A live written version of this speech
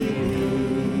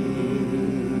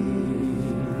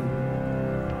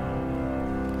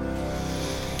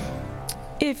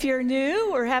If you're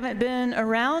new or haven't been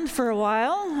around for a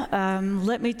while,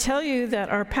 let me tell you that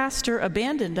our pastor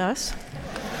abandoned us.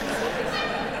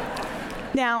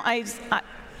 Now,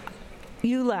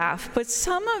 you laugh, but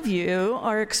some of you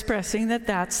are expressing that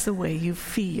that's the way you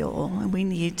feel, and we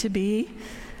need to be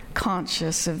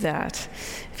conscious of that.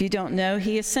 If you don't know,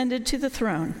 he ascended to the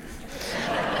throne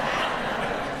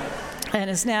and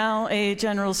is now a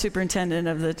general superintendent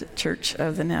of the Church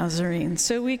of the Nazarene.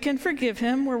 So we can forgive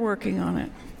him. We're working on it.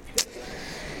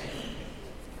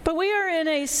 But we are in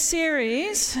a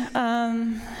series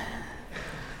on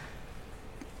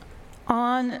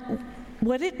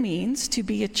what it means to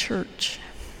be a church.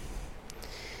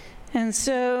 And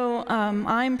so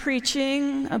I'm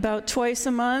preaching about twice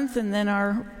a month, and then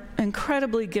our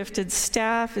incredibly gifted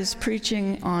staff is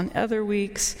preaching on other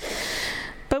weeks.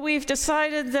 But we've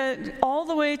decided that all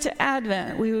the way to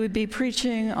Advent, we would be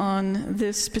preaching on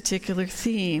this particular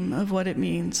theme of what it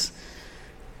means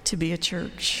to be a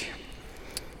church.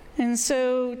 And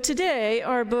so today,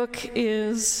 our book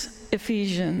is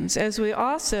Ephesians, as we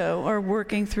also are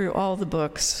working through all the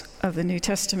books of the New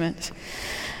Testament.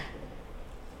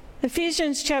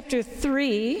 Ephesians chapter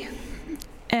 3,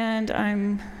 and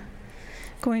I'm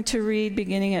going to read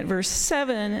beginning at verse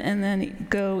 7 and then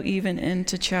go even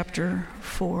into chapter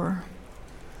 4.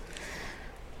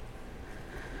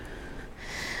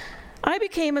 I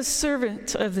became a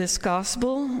servant of this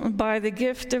gospel by the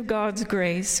gift of God's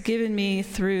grace given me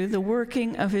through the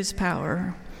working of his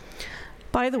power.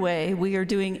 By the way, we are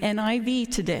doing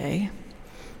NIV today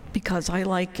because I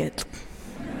like it.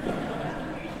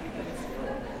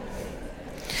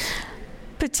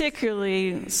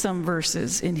 Particularly some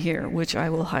verses in here, which I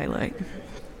will highlight.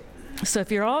 So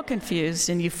if you're all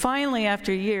confused and you finally,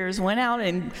 after years, went out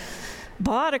and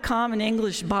bought a Common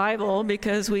English Bible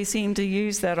because we seem to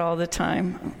use that all the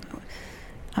time,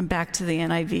 I'm back to the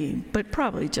NIV, but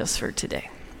probably just for today.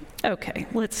 Okay,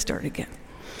 let's start again.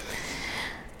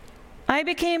 I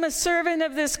became a servant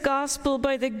of this gospel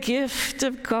by the gift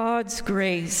of God's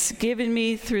grace given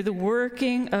me through the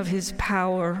working of his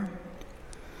power.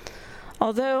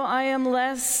 Although I am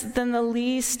less than the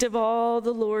least of all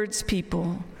the Lord's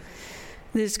people,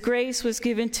 this grace was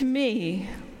given to me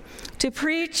to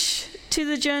preach to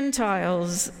the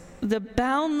Gentiles the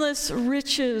boundless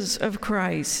riches of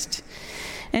Christ,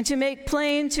 and to make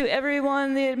plain to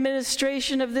everyone the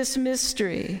administration of this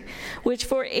mystery, which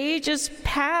for ages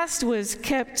past was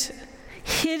kept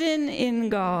hidden in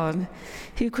God,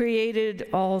 who created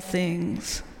all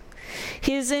things.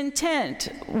 His intent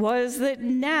was that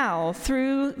now,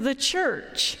 through the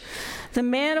church, the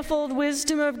manifold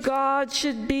wisdom of God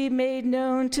should be made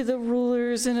known to the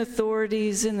rulers and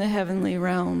authorities in the heavenly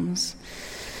realms,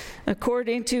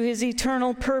 according to his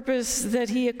eternal purpose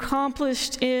that he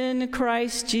accomplished in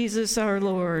Christ Jesus our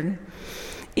Lord.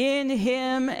 In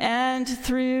him and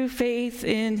through faith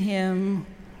in him,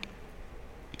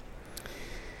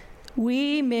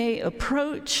 we may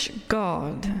approach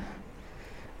God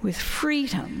with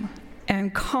freedom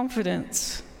and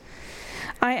confidence.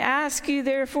 I ask you,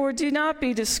 therefore, do not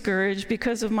be discouraged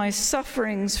because of my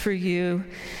sufferings for you,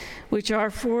 which are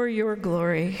for your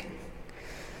glory.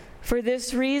 For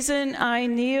this reason I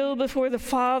kneel before the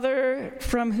Father,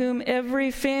 from whom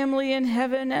every family in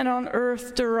heaven and on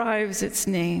earth derives its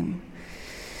name.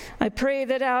 I pray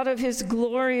that out of his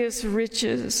glorious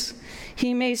riches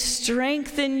he may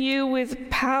strengthen you with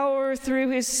power through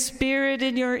his Spirit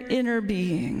in your inner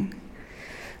being,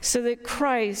 so that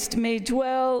Christ may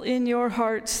dwell in your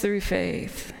hearts through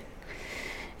faith.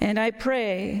 And I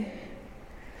pray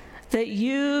that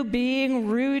you, being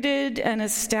rooted and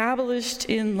established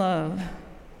in love,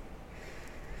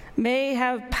 may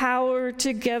have power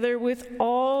together with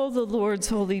all the Lord's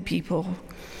holy people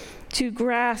to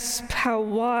grasp how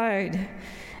wide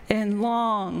and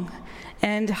long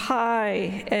and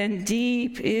high and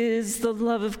deep is the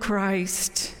love of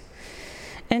Christ,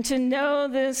 and to know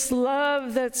this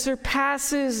love that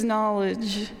surpasses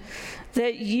knowledge,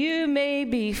 that you may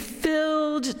be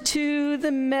filled to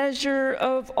the measure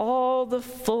of all the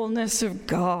fullness of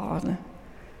God.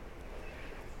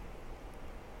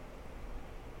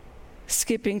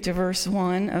 Skipping to verse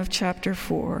 1 of chapter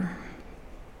 4.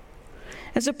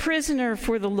 As a prisoner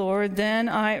for the Lord, then,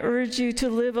 I urge you to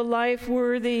live a life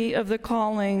worthy of the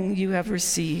calling you have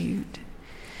received.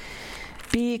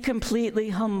 Be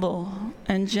completely humble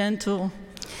and gentle.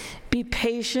 Be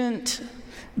patient,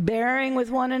 bearing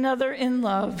with one another in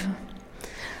love.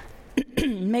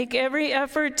 Make every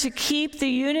effort to keep the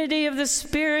unity of the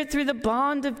Spirit through the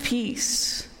bond of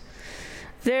peace.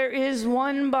 There is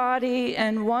one body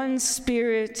and one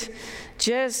Spirit,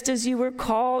 just as you were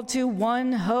called to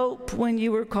one hope when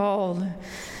you were called.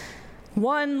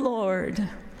 One Lord,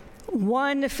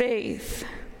 one faith,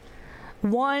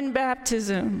 one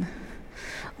baptism,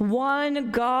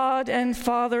 one God and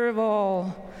Father of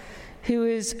all, who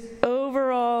is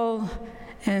over all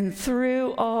and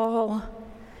through all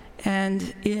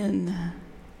and in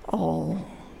all.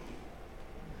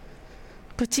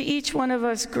 But to each one of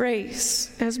us,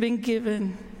 grace has been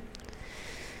given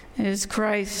as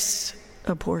Christ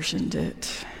apportioned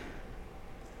it.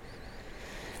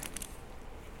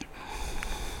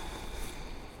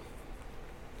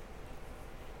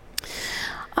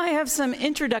 I have some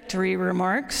introductory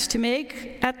remarks to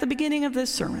make at the beginning of this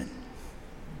sermon.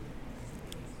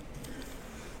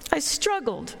 I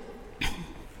struggled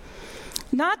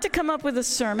not to come up with a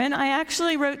sermon. I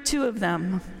actually wrote 2 of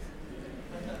them.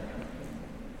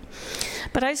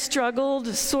 But I struggled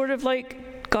sort of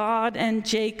like God and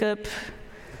Jacob,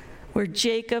 where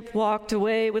Jacob walked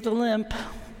away with a limp.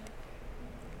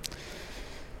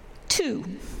 2.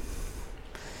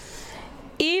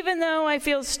 Even though I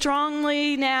feel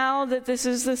strongly now that this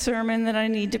is the sermon that I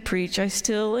need to preach, I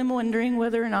still am wondering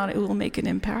whether or not it will make an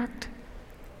impact.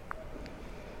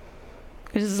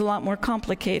 It is a lot more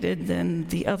complicated than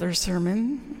the other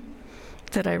sermon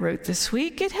that I wrote this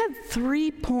week. It had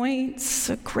 3 points,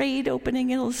 a great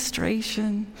opening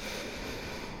illustration,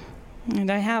 and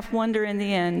I half wonder in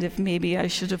the end if maybe I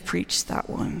should have preached that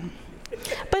one.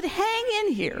 But hang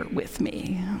in here with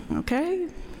me, okay?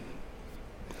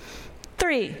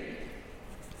 3,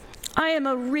 I am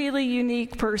a really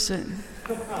unique person.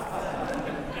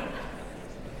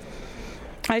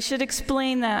 I should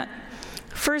explain that.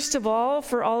 First of all,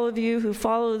 for all of you who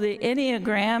follow the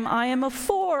Enneagram, I am a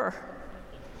 4.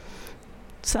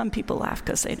 Some people laugh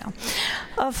because they know.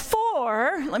 A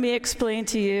 4, let me explain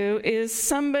to you, is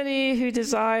somebody who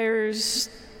desires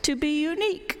to be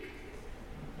unique.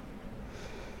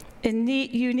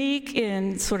 Unique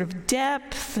in sort of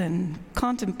depth and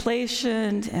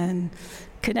contemplation and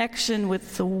connection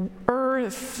with the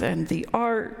earth and the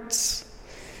arts.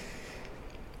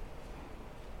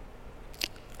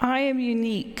 I am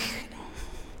unique.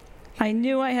 I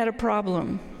knew I had a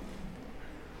problem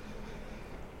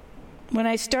when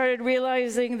I started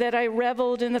realizing that I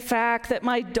reveled in the fact that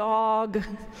my dog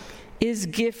is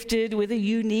gifted with a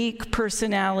unique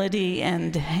personality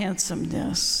and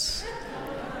handsomeness.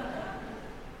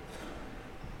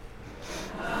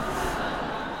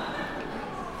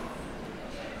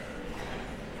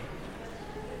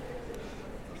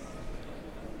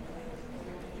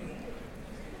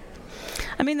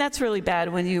 I mean, that's really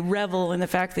bad when you revel in the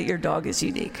fact that your dog is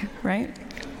unique, right?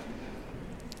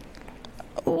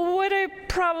 What I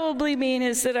probably mean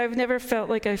is that I've never felt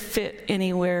like I fit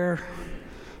anywhere,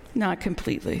 not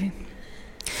completely.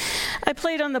 I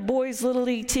played on the boys' Little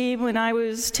League team when I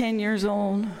was 10 years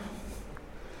old.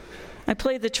 I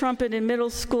played the trumpet in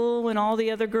middle school when all the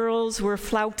other girls were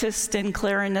flautists and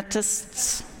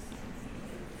clarinetists.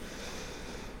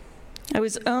 I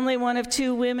was only one of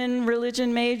 2 women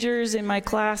religion majors in my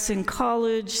class in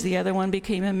college. The other one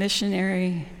became a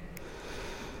missionary.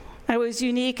 I was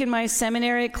unique in my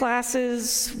seminary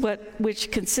classes,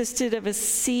 which consisted of a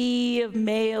sea of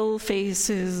male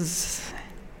faces.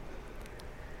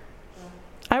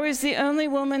 I was the only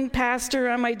woman pastor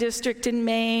on my district in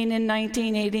Maine in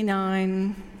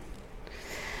 1989.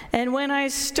 And when I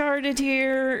started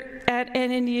here at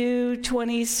NNU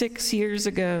 26 years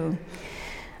ago,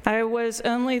 I was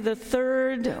only the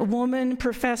 3rd woman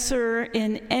professor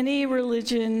in any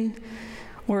religion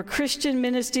or Christian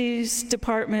ministries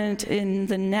department in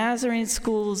the Nazarene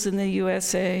schools in the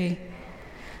USA.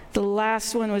 The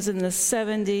last one was in the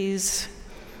 70s,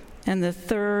 and the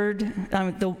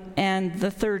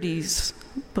 30s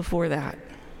before that.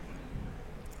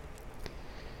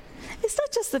 It's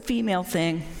not just the female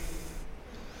thing.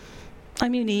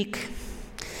 I'm unique.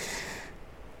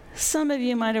 Some of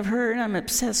you might have heard I'm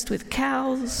obsessed with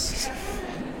cows.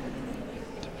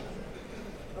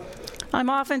 I'm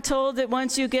often told that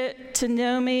once you get to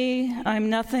know me, I'm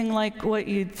nothing like what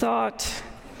you'd thought.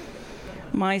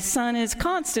 My son is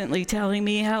constantly telling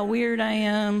me how weird I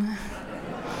am,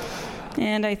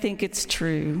 and I think it's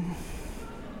true.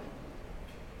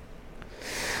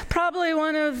 Probably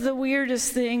one of the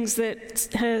weirdest things that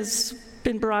has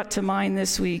been brought to mind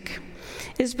this week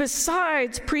is,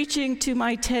 besides preaching to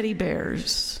my teddy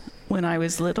bears when I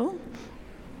was little,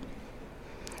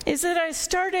 is that I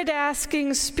started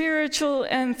asking spiritual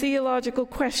and theological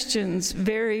questions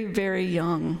very, very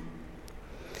young.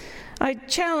 I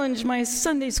challenged my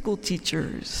Sunday school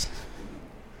teachers.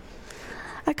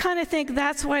 I kind of think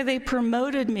that's why they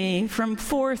promoted me from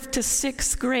 4th to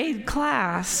 6th grade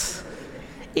class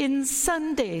in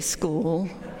Sunday school.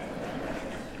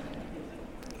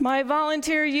 My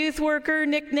volunteer youth worker,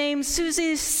 nicknamed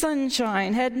Susie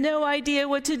Sunshine, had no idea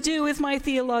what to do with my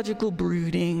theological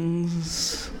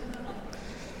broodings.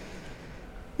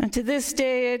 And to this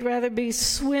day, I'd rather be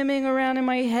swimming around in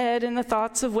my head in the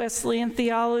thoughts of Wesleyan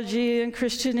theology and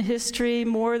Christian history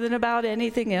more than about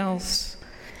anything else.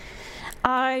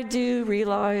 I do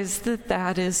realize that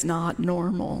that is not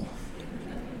normal.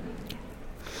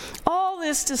 All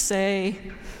this to say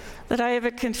that I have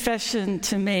a confession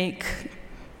to make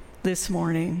this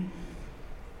morning.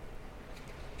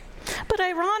 But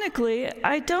ironically,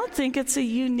 I don't think it's a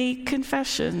unique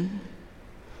confession.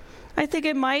 I think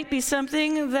it might be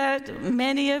something that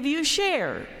many of you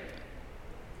share.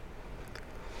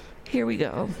 Here we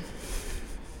go.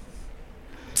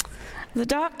 The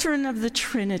doctrine of the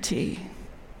Trinity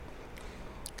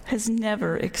has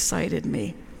never excited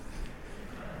me.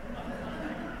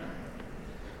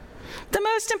 The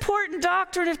most important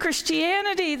doctrine of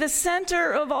Christianity, the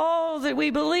center of all that we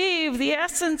believe, the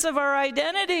essence of our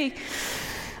identity,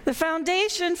 the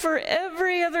foundation for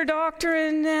every other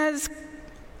doctrine, has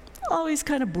always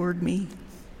kind of bored me.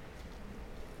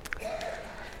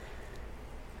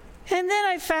 And then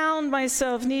I found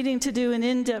myself needing to do an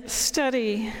in-depth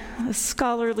study, a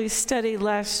scholarly study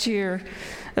last year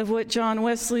of what John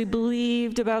Wesley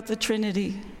believed about the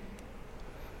Trinity.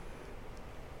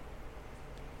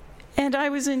 And I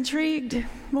was intrigued.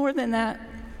 More than that,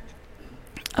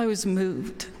 I was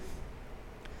moved.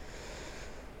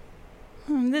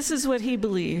 And this is what he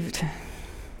believed.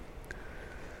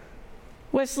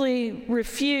 Wesley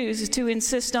refused to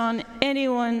insist on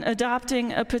anyone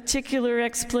adopting a particular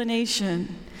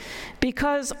explanation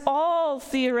because all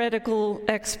theoretical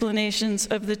explanations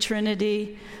of the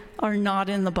Trinity are not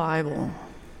in the Bible.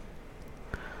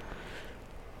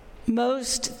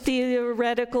 Most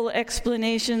theoretical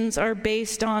explanations are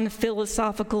based on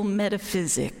philosophical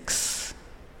metaphysics,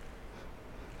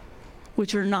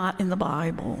 which are not in the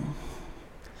Bible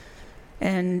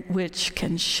and which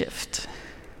can shift.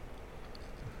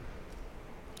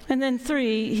 And then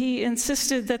 3, he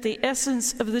insisted that the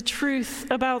essence of the truth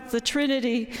about the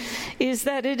Trinity is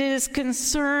that it is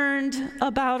concerned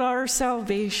about our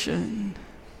salvation.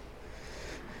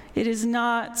 It is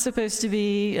not supposed to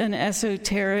be an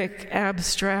esoteric,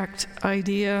 abstract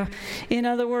idea. In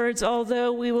other words,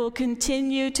 although we will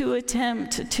continue to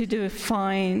attempt to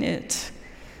define it,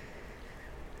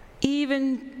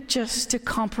 even just to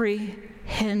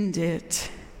comprehend it,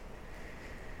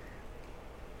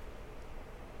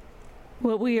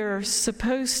 what we are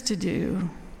supposed to do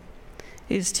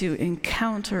is to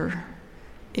encounter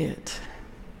it.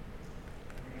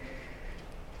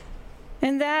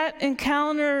 And that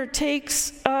encounter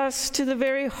takes us to the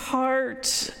very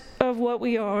heart of what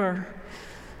we are.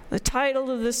 The title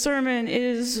of the sermon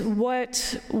is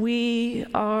What We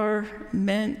Are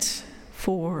Meant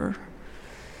For,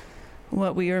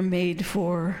 what we are made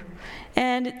for.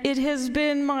 And it has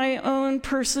been my own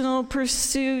personal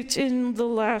pursuit in the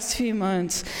last few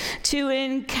months to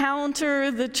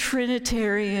encounter the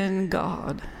Trinitarian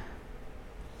God.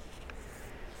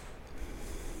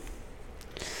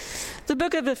 The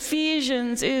book of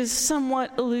Ephesians is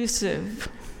somewhat elusive.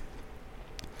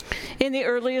 In the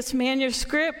earliest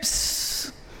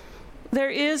manuscripts, there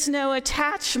is no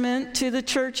attachment to the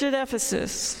church at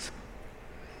Ephesus.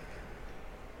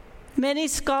 Many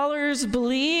scholars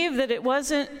believe that it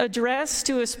wasn't addressed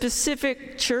to a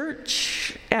specific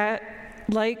church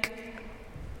like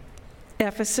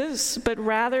Ephesus, but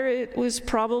rather it was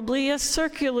probably a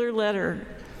circular letter.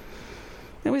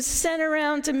 It was sent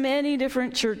around to many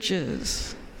different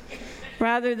churches.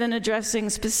 Rather than addressing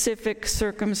specific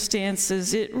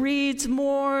circumstances, it reads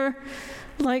more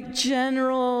like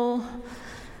general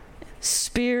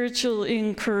spiritual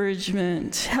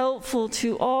encouragement, helpful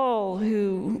to all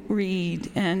who read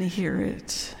and hear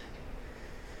it.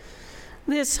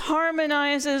 This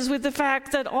harmonizes with the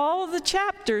fact that all the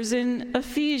chapters in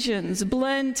Ephesians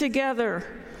blend together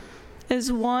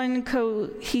as one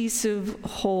cohesive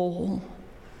whole.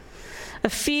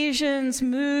 Ephesians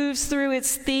moves through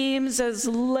its themes as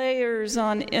layers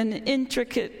on an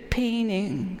intricate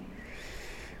painting,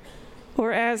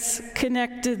 or as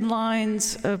connected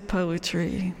lines of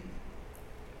poetry.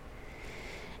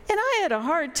 And I had a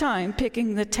hard time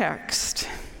picking the text.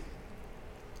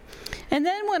 And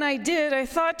then when I did, I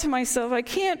thought to myself, I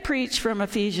can't preach from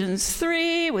Ephesians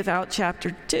 3 without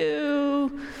chapter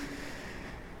 2.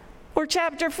 or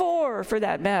chapter 4 for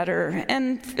that matter.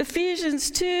 And Ephesians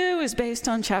 2 is based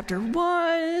on chapter 1,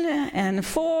 and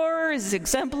 4 is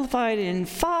exemplified in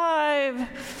 5.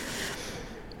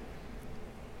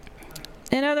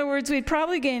 In other words, we'd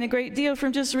probably gain a great deal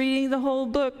from just reading the whole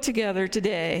book together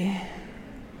today,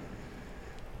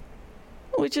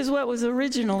 which is what was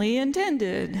originally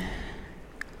intended.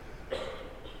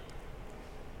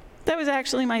 That was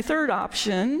actually my third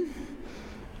option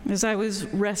as I was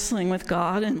wrestling with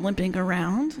God and limping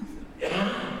around.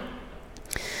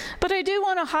 But I do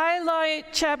want to highlight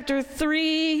chapter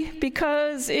 3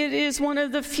 because it is one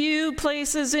of the few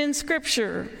places in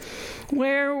Scripture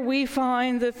where we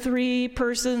find the three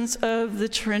persons of the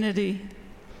Trinity,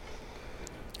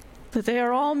 that they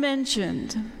are all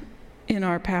mentioned in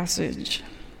our passage.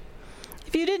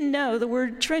 If you didn't know, the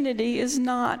word Trinity is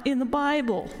not in the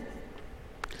Bible,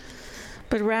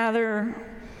 but rather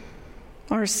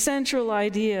our central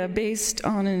idea based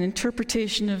on an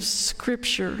interpretation of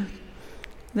Scripture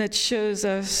that shows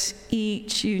us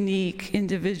each unique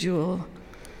individual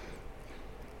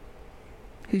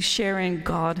who's sharing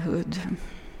Godhood.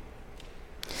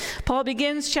 Paul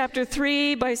begins chapter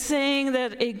 3 by saying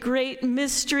that a great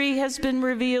mystery has been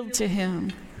revealed to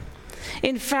him.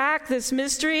 In fact, this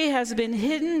mystery has been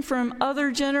hidden from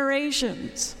other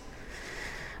generations.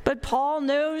 But Paul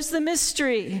knows the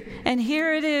mystery, and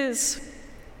here it is.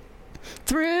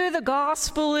 Through the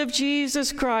gospel of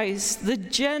Jesus Christ, the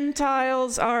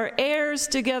Gentiles are heirs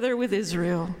together with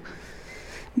Israel,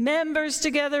 members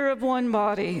together of one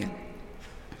body,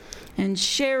 and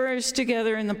sharers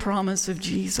together in the promise of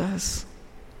Jesus.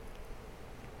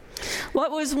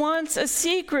 What was once a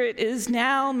secret is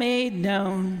now made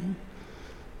known,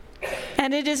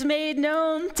 and it is made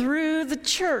known through the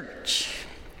church,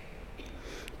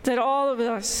 that all of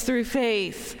us, through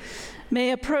faith,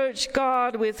 may approach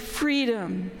God with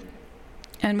freedom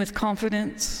and with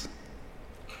confidence.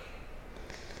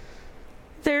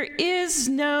 There is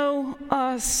no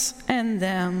us and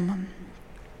them,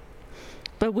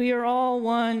 but we are all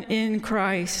one in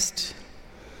Christ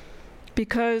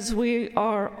because we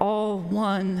are all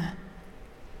one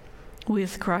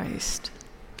with Christ.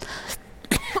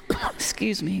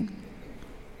 Excuse me.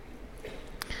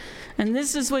 And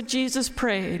this is what Jesus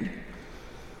prayed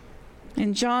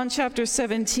in John chapter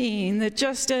 17, that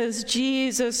just as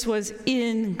Jesus was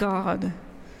in God,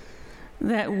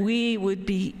 that we would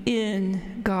be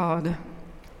in God,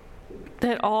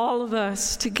 that all of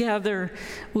us together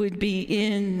would be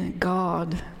in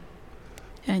God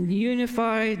and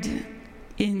unified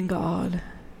in God.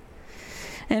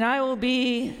 And I will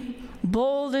be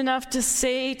bold enough to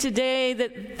say today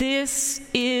that this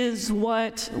is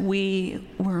what we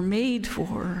were made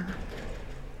for.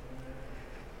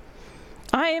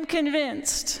 I am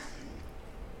convinced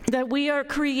that we are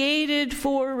created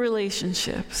for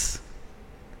relationships,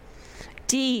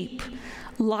 deep,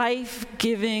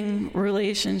 life-giving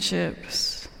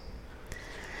relationships.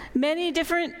 Many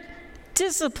different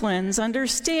disciplines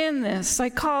understand this: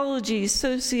 psychology,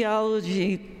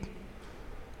 sociology,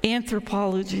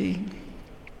 anthropology.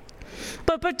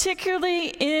 But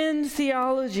particularly in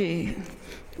theology,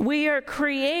 we are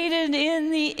created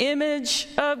in the image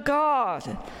of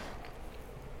God.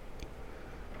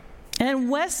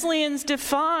 And Wesleyans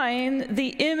define the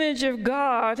image of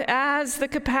God as the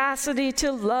capacity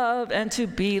to love and to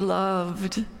be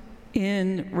loved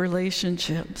in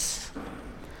relationships.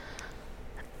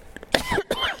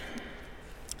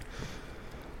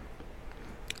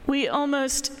 We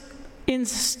almost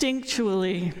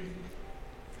instinctually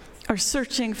are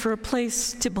searching for a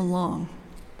place to belong.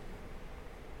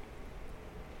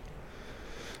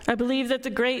 I believe that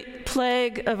the great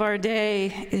plague of our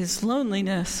day is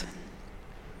loneliness.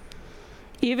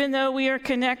 Even though we are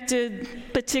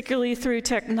connected, particularly through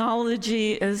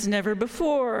technology, as never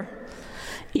before,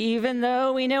 even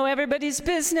though we know everybody's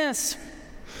business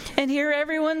and hear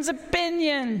everyone's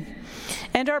opinion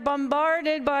and are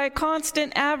bombarded by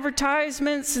constant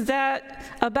advertisements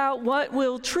about what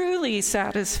will truly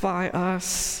satisfy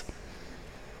us,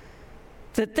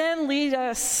 that then lead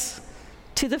us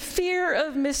to the fear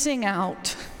of missing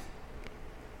out.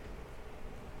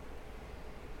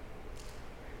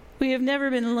 We have never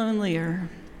been lonelier,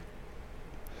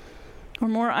 or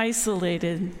more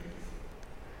isolated,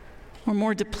 or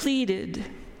more depleted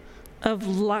of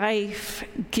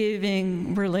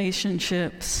life-giving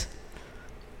relationships.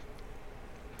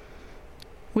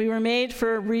 We were made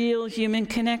for a real human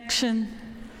connection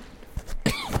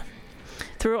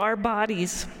through our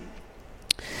bodies,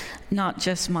 not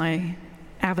just my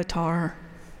avatar.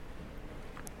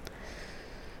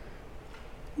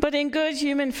 But in good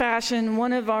human fashion,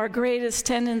 one of our greatest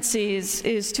tendencies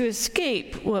is to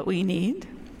escape what we need,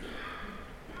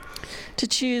 to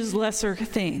choose lesser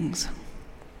things.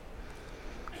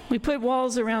 We put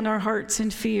walls around our hearts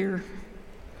in fear.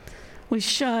 We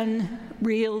shun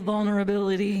real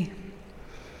vulnerability.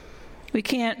 We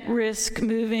can't risk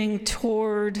moving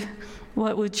toward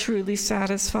what would truly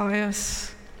satisfy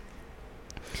us.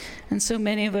 And so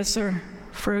many of us are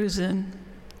frozen.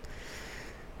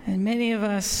 And many of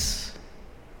us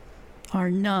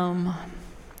are numb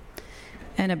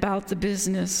and about the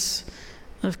business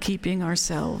of keeping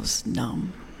ourselves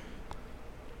numb.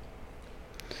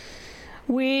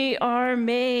 We are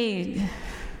made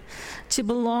to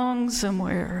belong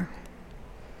somewhere,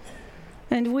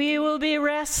 and we will be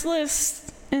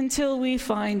restless until we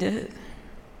find it.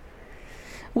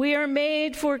 We are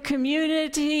made for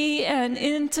community and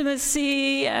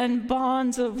intimacy and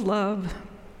bonds of love.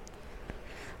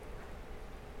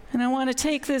 And I want to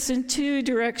take this in two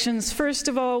directions. First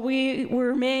of all, we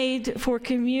were made for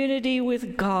community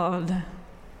with God.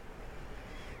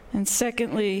 And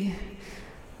secondly,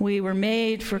 we were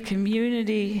made for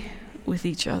community with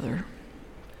each other.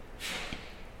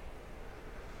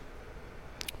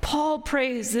 Paul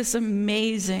prays this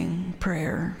amazing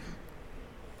prayer.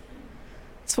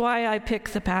 That's why I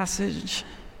picked the passage.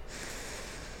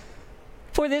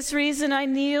 For this reason I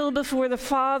kneel before the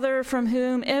Father, from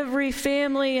whom every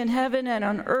family in heaven and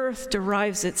on earth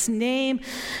derives its name,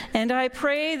 and I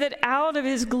pray that out of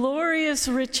his glorious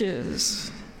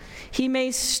riches he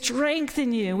may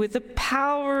strengthen you with the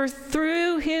power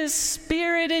through his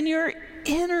Spirit in your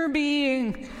inner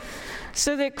being,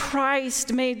 so that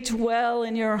Christ may dwell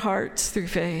in your hearts through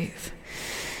faith.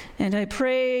 And I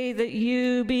pray that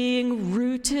you, being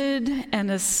rooted and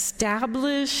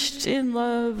established in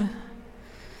love,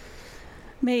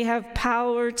 may have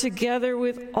power together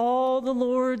with all the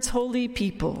Lord's holy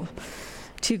people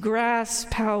to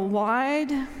grasp how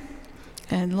wide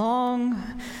and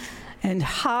long and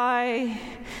high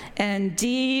and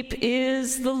deep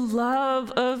is the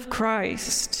love of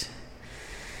Christ,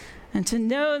 and to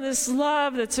know this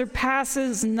love that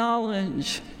surpasses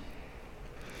knowledge,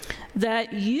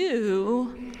 that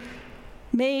you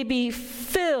may be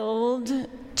filled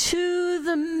to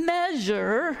the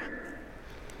measure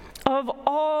of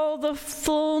all the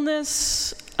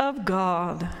fullness of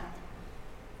God.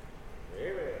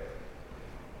 Amen.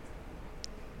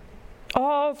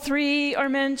 All three are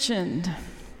mentioned: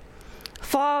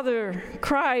 Father,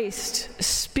 Christ,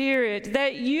 Spirit,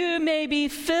 that you may be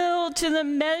filled to the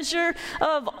measure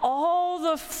of all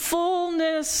the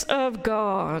fullness of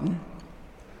God.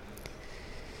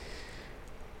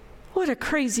 What a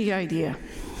crazy idea.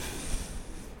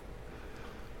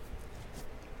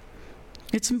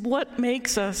 It's what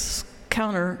makes us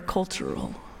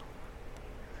countercultural.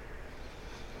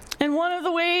 And one of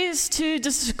the ways to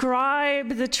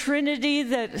describe the Trinity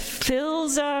that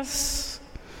fills us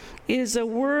is a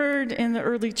word in the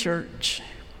early church.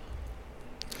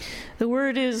 The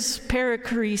word is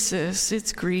perichoresis.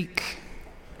 It's Greek.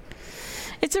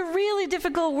 It's a really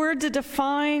difficult word to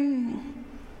define,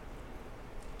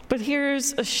 but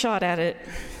here's a shot at it.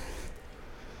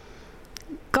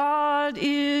 God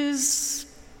is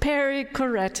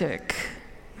perichoretic,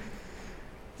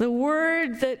 the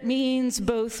word that means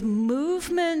both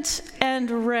movement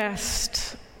and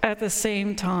rest at the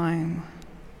same time.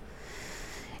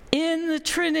 In the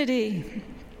Trinity,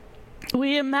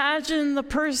 we imagine the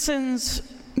persons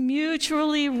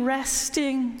mutually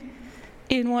resting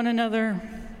in one another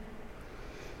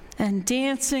and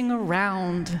dancing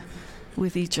around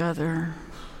with each other,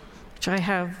 which I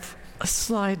have a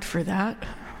slide for that.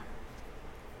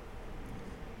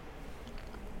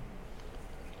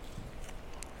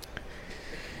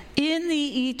 In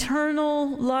the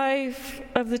eternal life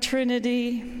of the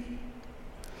Trinity,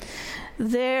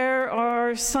 there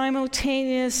are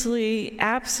simultaneously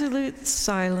absolute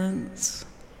silence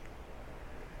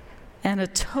and a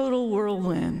total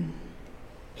whirlwind,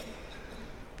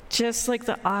 just like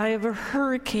the eye of a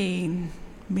hurricane,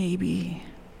 maybe.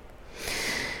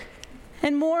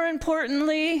 And more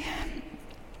importantly,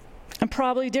 and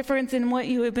probably different than what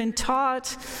you have been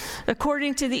taught,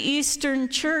 according to the Eastern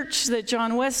Church that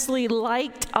John Wesley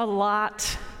liked a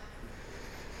lot,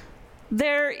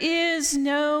 there is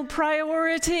no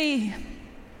priority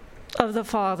of the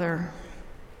Father,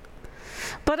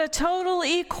 but a total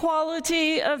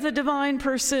equality of the divine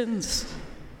persons.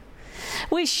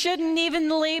 We shouldn't even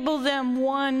label them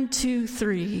 1, 2,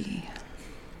 3.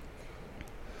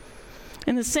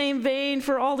 In the same vein,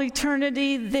 for all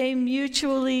eternity, they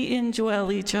mutually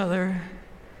indwell each other.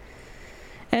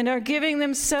 and are giving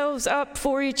themselves up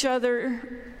for each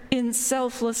other in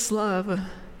selfless love.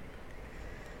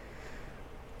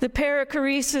 The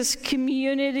perichoresis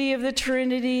community of the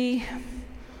Trinity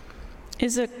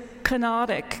is a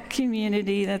kenotic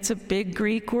community. That's a big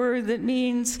Greek word that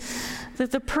means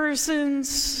that the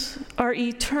persons are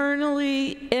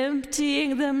eternally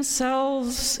emptying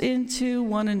themselves into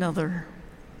one another.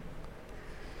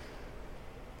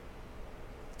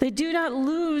 They do not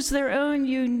lose their own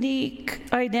unique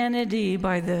identity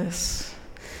by this,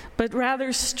 but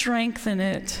rather strengthen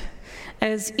it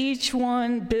as each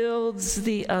one builds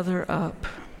the other up.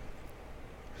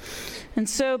 And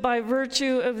so by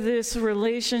virtue of this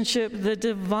relationship, the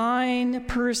divine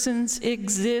persons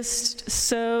exist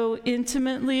so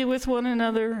intimately with one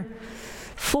another,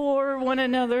 for one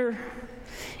another,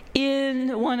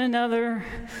 in one another,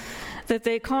 that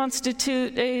they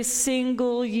constitute a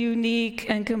single, unique,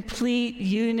 and complete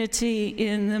unity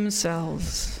in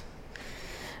themselves.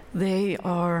 They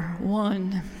are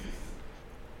one.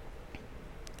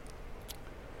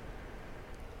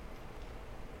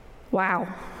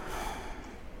 Wow.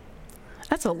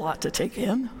 That's a lot to take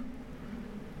in.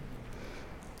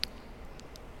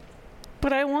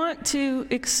 But I want to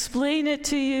explain it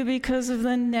to you because of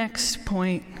the next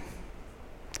point.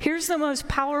 Here's the most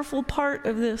powerful part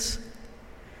of this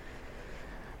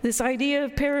idea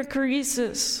of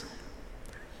perichoresis.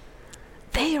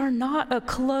 They are not a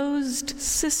closed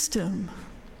system.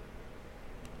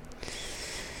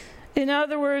 In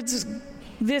other words,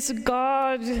 this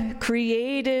God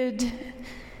created,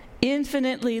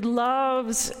 infinitely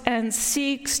loves and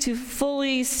seeks to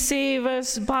fully save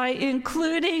us by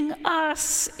including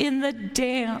us in the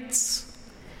dance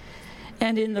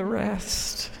and in the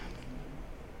rest.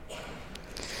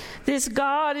 This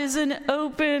God is an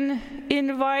open,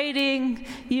 inviting,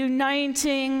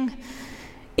 uniting,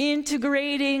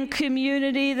 integrating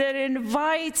community that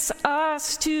invites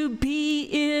us to be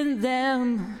in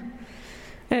them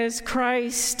as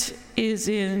Christ is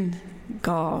in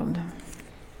God.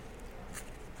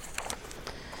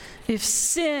 If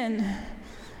sin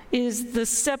is the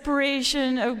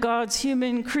separation of God's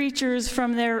human creatures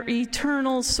from their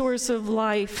eternal source of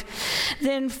life,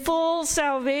 then full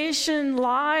salvation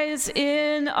lies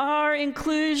in our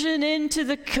inclusion into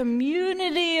the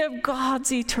community of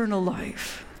God's eternal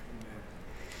life.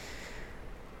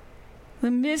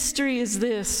 The mystery is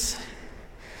this: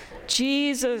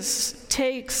 Jesus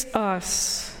takes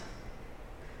us,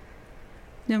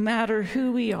 no matter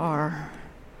who we are,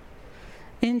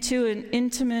 into an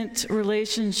intimate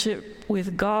relationship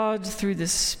with God through the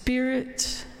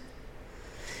Spirit.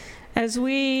 As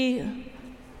we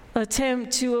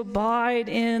attempt to abide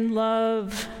in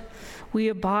love, we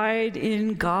abide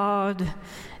in God,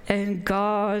 and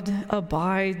God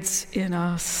abides in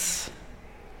us.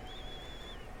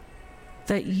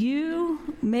 That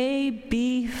you may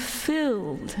be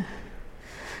filled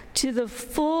to the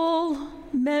full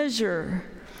measure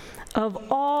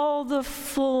of all the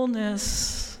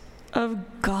fullness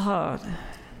of God.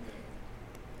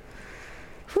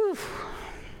 Whew.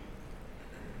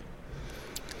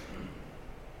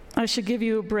 I should give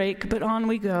you a break, but on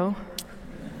we go.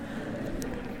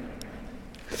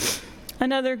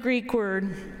 Another Greek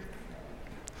word,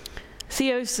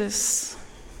 theosis.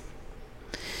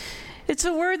 It's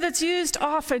a word that's used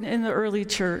often in the early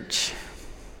church.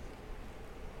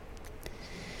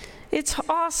 It's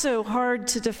also hard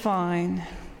to define,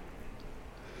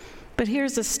 but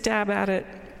here's a stab at it.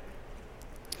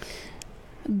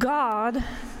 God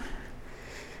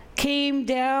came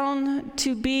down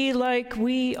to be like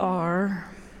we are,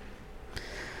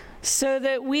 so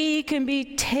that we can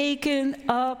be taken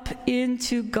up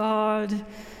into God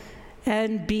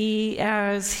and be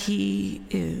as He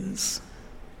is.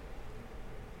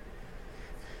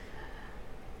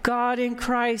 God in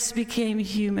Christ became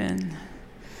human,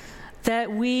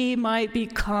 that we might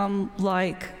become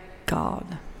like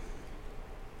God.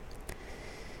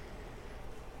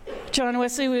 John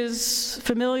Wesley was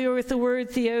familiar with the word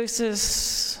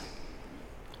theosis,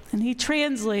 and he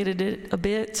translated it a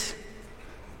bit.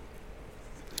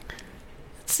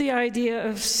 It's the idea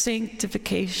of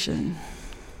sanctification.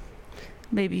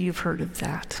 Maybe you've heard of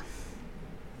that.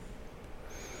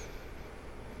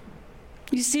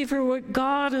 You see, for what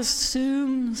God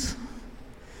assumes,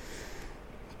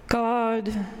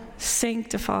 God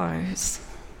sanctifies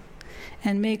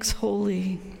and makes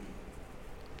holy.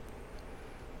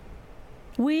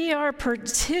 We are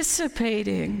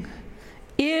participating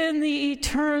in the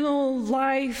eternal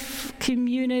life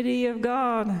community of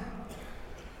God,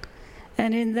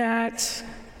 and in that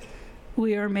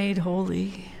we are made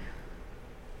holy.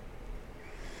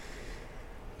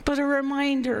 but a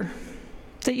reminder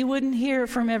that you wouldn't hear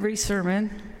from every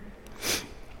sermon.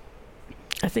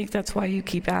 I think that's why you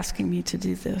keep asking me to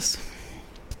do this.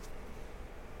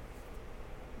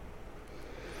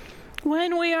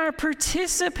 When we are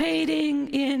participating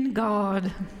in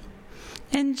God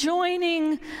and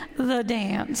joining the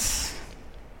dance,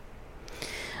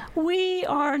 we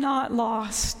are not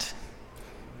lost.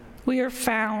 We are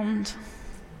found.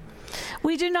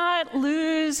 We do not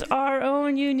lose our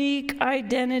own unique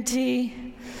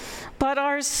identity, but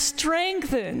are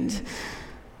strengthened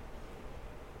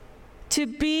to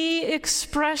be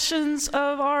expressions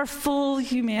of our full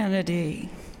humanity.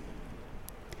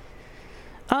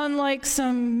 Unlike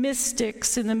some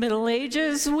mystics in the Middle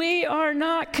Ages, we are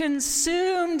not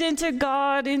consumed into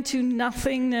God, into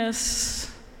nothingness.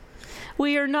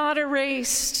 We are not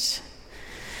erased.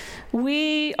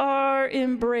 We are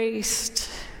embraced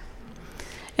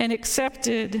and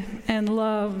accepted and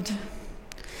loved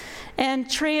and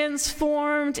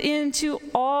transformed into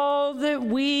all that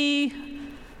we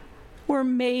were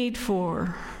made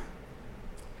for.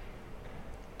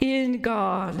 In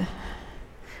God,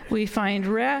 we find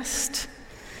rest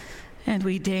and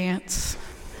we dance.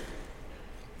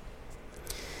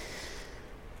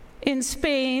 In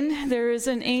Spain, there is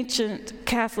an ancient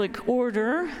Catholic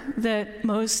order that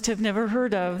most have never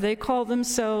heard of. They call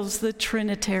themselves the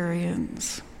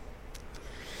Trinitarians.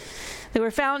 They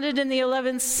were founded in the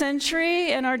 11th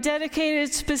century and are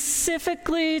dedicated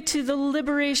specifically to the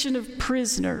liberation of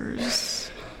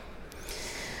prisoners.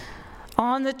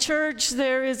 On the church,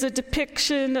 there is a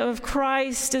depiction of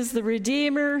Christ as the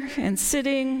Redeemer, and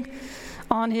sitting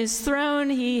on his throne,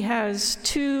 he has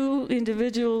two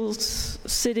individuals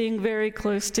sitting very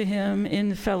close to him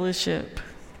in fellowship.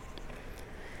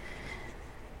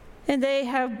 And they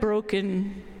have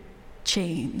broken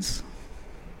chains.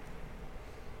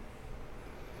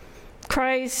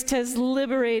 Christ has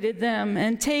liberated them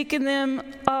and taken them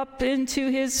up into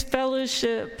his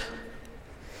fellowship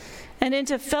and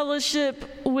into fellowship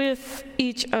with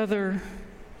each other.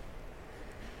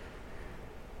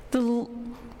 The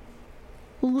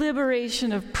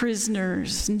liberation of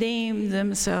prisoners name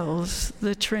themselves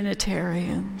the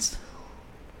Trinitarians.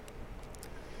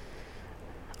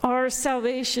 Our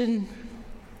salvation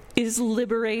is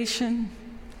liberation.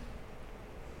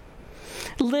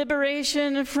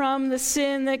 Liberation from the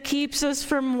sin that keeps us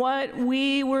from what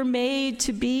we were made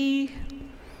to be.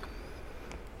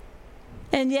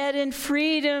 And yet in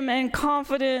freedom and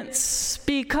confidence,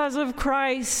 because of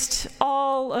Christ,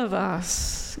 all of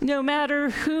us, no matter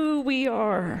who we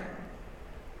are,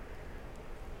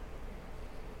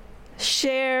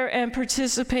 share and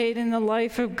participate in the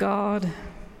life of God.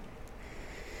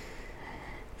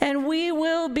 And we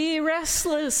will be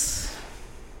restless,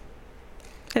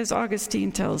 as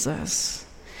Augustine tells us,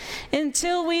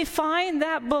 until we find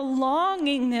that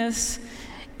belongingness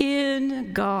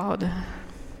in God.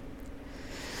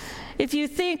 If you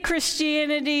think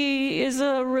Christianity is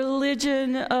a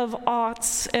religion of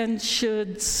oughts and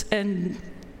shoulds and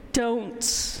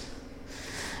don'ts,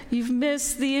 you've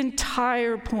missed the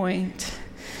entire point.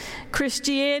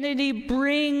 Christianity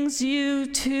brings you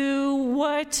to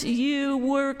what you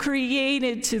were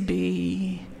created to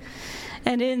be.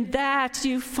 And in that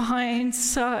you find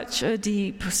such a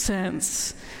deep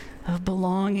sense of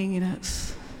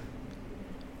belongingness.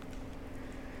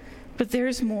 But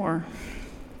there's more.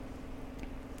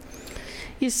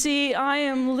 You see, I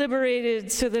am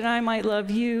liberated so that I might love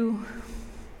you.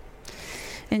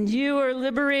 And you are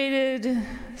liberated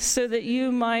so that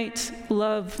you might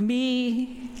love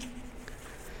me.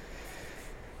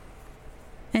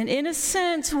 And in a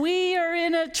sense, we are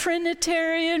in a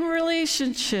Trinitarian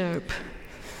relationship.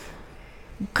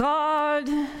 God,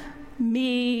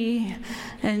 me,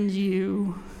 and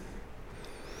you.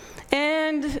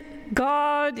 And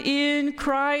God in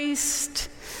Christ,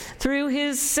 through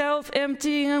his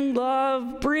self-emptying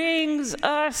love, brings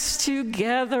us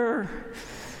together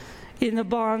in the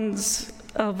bonds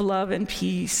of love and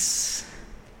peace.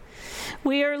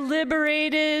 We are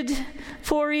liberated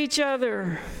for each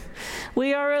other.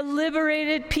 We are a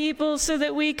liberated people so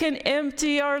that we can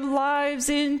empty our lives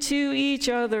into each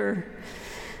other.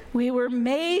 We were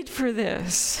made for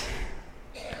this,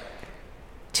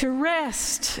 to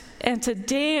rest and to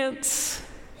dance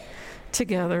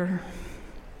together.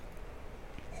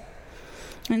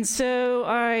 And so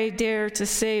I dare to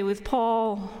say with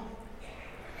Paul,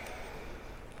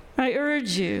 I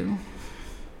urge you.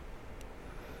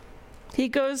 He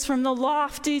goes from the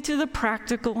lofty to the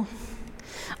practical.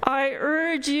 I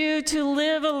urge you to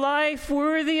live a life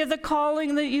worthy of the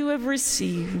calling that you have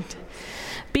received.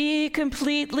 Be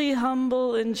completely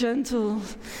humble and gentle.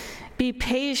 Be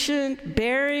patient,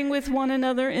 bearing with one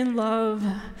another in love.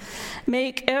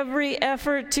 Make every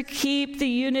effort to keep the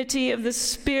unity of the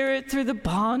Spirit through the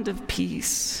bond of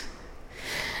peace.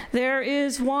 There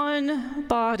is one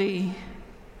body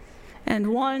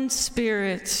and one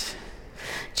Spirit,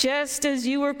 just as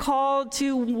you were called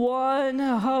to one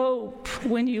hope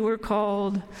when you were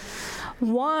called.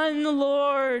 One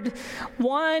Lord,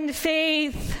 one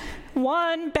faith,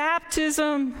 one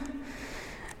baptism,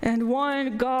 and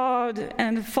one God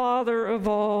and Father of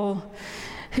all,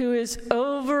 who is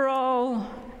over all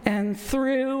and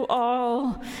through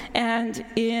all and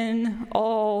in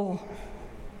all.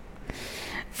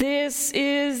 This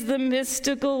is the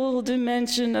mystical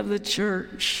dimension of the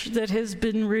church that has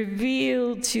been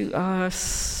revealed to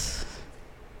us.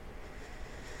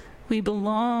 We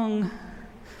belong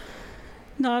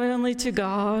not only to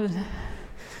God,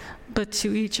 but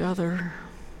to each other.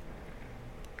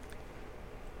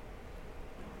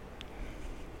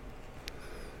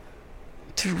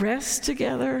 To rest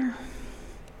together,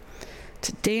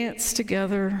 to dance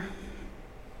together,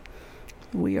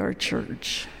 we are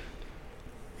church.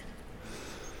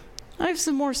 I have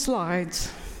some more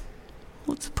slides.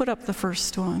 Let's put up the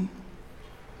first one.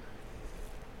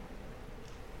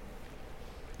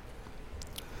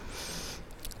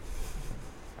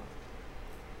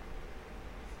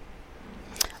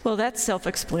 Well, that's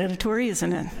self-explanatory,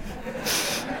 isn't it?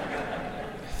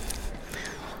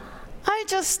 I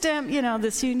just am,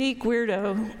 this unique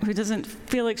weirdo who doesn't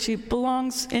feel like she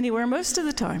belongs anywhere most of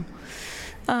the time.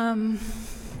 When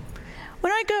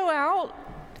I go out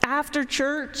after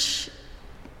church,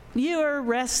 you are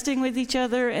resting with each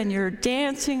other and you're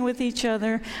dancing with each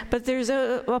other, but there's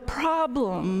a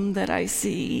problem that I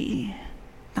see,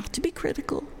 not to be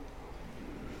critical.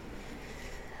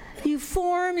 You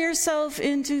form yourself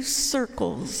into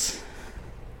circles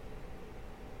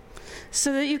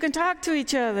so that you can talk to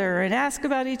each other and ask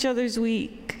about each other's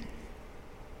week.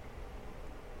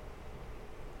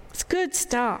 It's good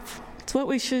stuff. It's what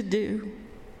we should do.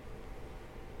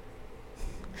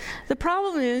 The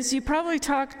problem is you probably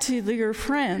talk to your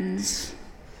friends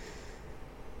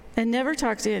and never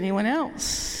talk to anyone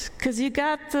else because you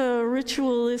got the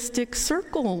ritualistic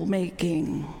circle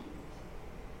making.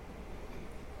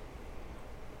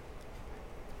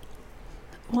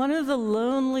 One of the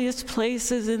loneliest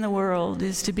places in the world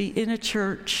is to be in a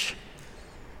church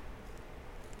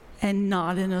and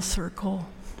not in a circle.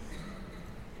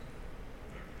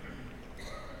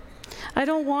 I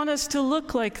don't want us to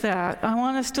look like that. I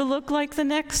want us to look like the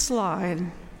next slide.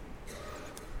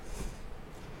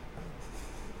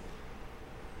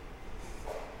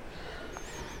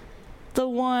 The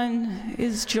one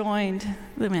is joined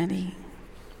the many.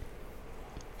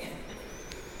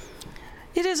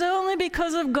 It is only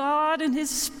because of God and His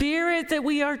Spirit that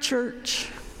we are church.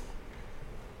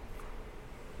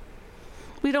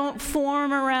 We don't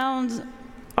form around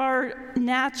our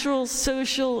natural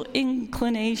social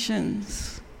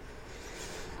inclinations,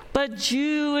 but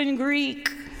Jew and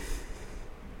Greek,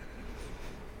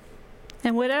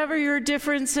 and whatever your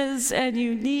differences and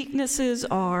uniquenesses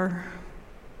are,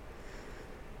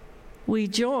 we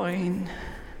join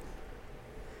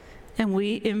and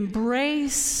we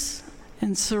embrace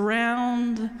and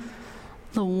surround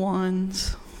the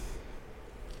ones.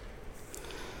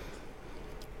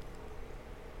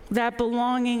 That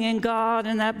belonging in God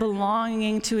and that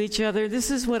belonging to each other,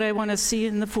 this is what I want to see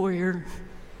in the foyer.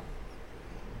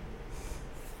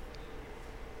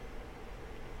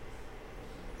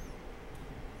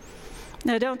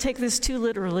 Now, don't take this too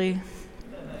literally.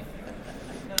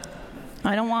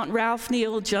 I don't want Ralph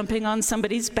Neal jumping on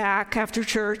somebody's back after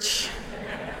church.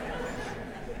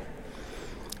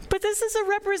 But this is a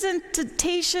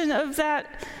representation of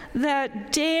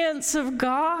that dance of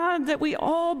God that we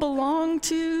all belong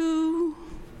to.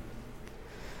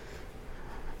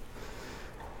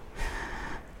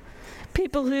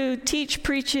 People who teach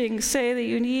preaching say that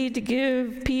you need to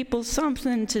give people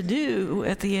something to do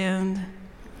at the end.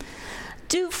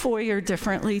 Do foyer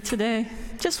differently today,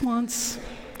 just once.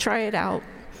 Try it out,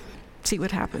 see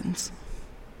what happens.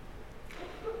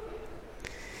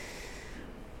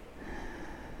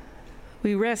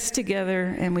 We rest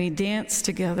together and we dance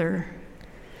together,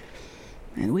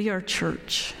 and we are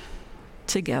church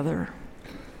together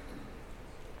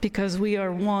because we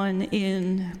are one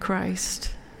in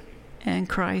Christ and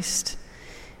Christ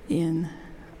in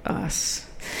us.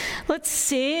 Let's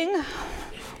sing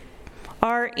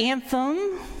our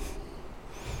anthem.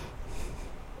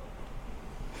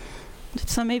 If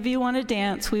some of you want to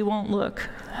dance, we won't look.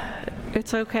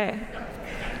 It's okay.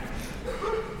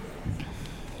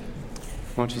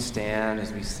 Won't you stand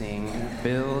as we sing,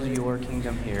 Build Your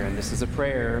Kingdom Here? And this is a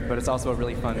prayer, but it's also a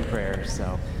really fun prayer,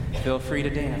 so feel free to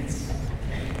dance.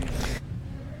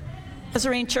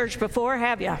 Nazarene Church before,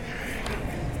 have ya?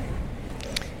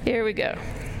 Here we go.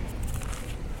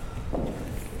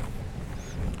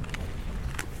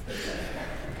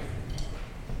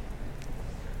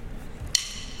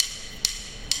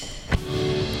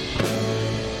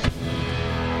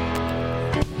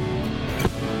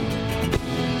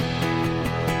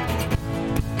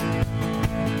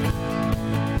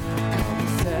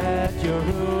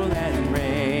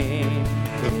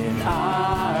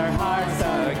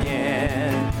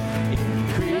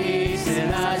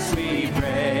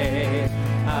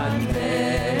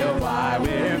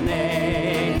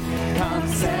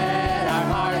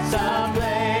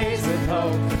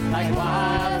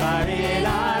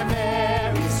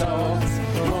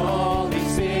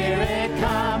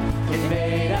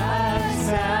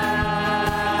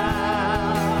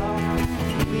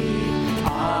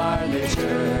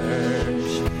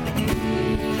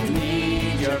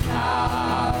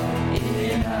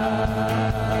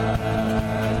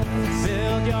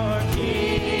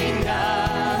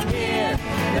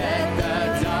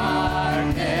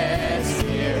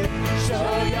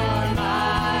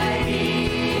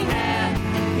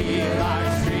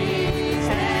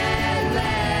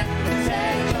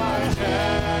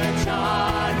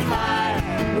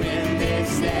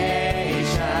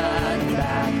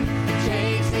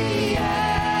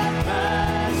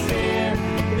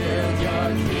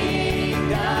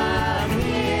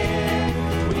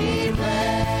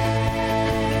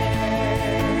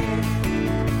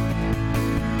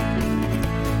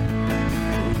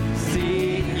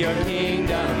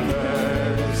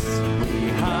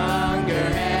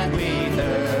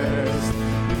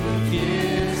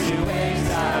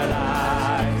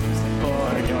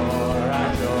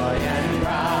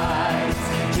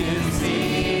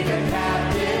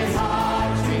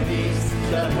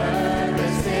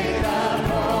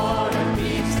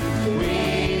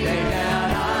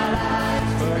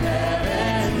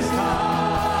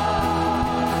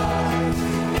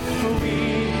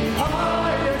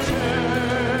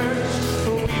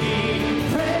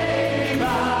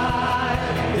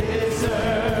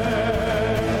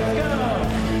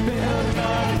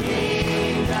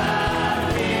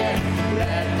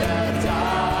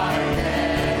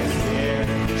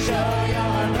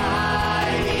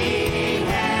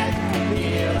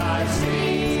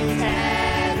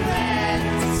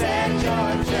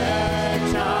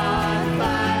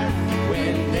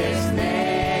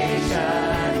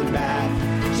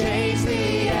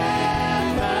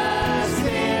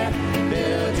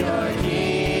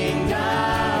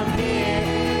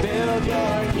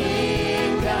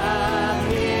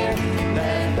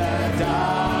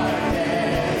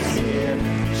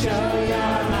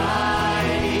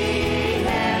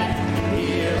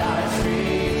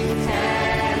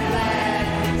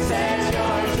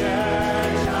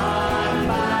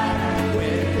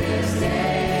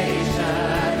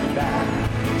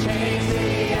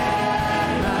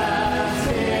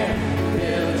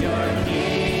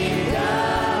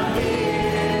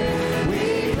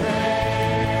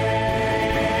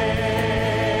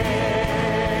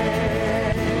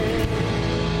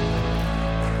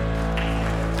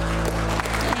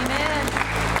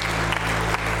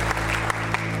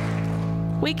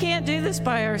 We can't do this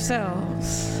by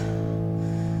ourselves.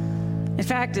 In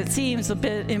fact, it seems a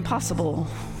bit impossible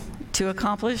to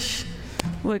accomplish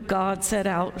what God set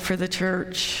out for the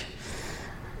church.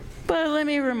 But let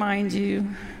me remind you,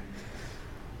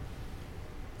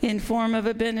 in form of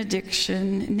a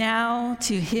benediction, now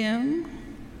to Him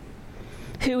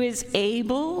who is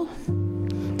able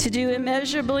to do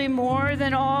immeasurably more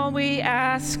than all we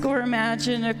ask or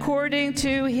imagine, according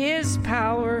to His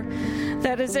power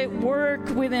that is at work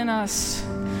within us.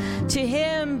 To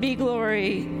Him be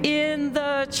glory in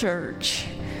the church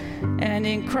and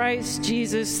in Christ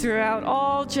Jesus throughout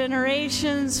all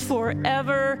generations,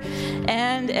 forever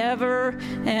and ever.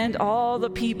 And all the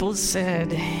people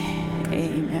said,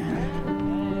 Amen.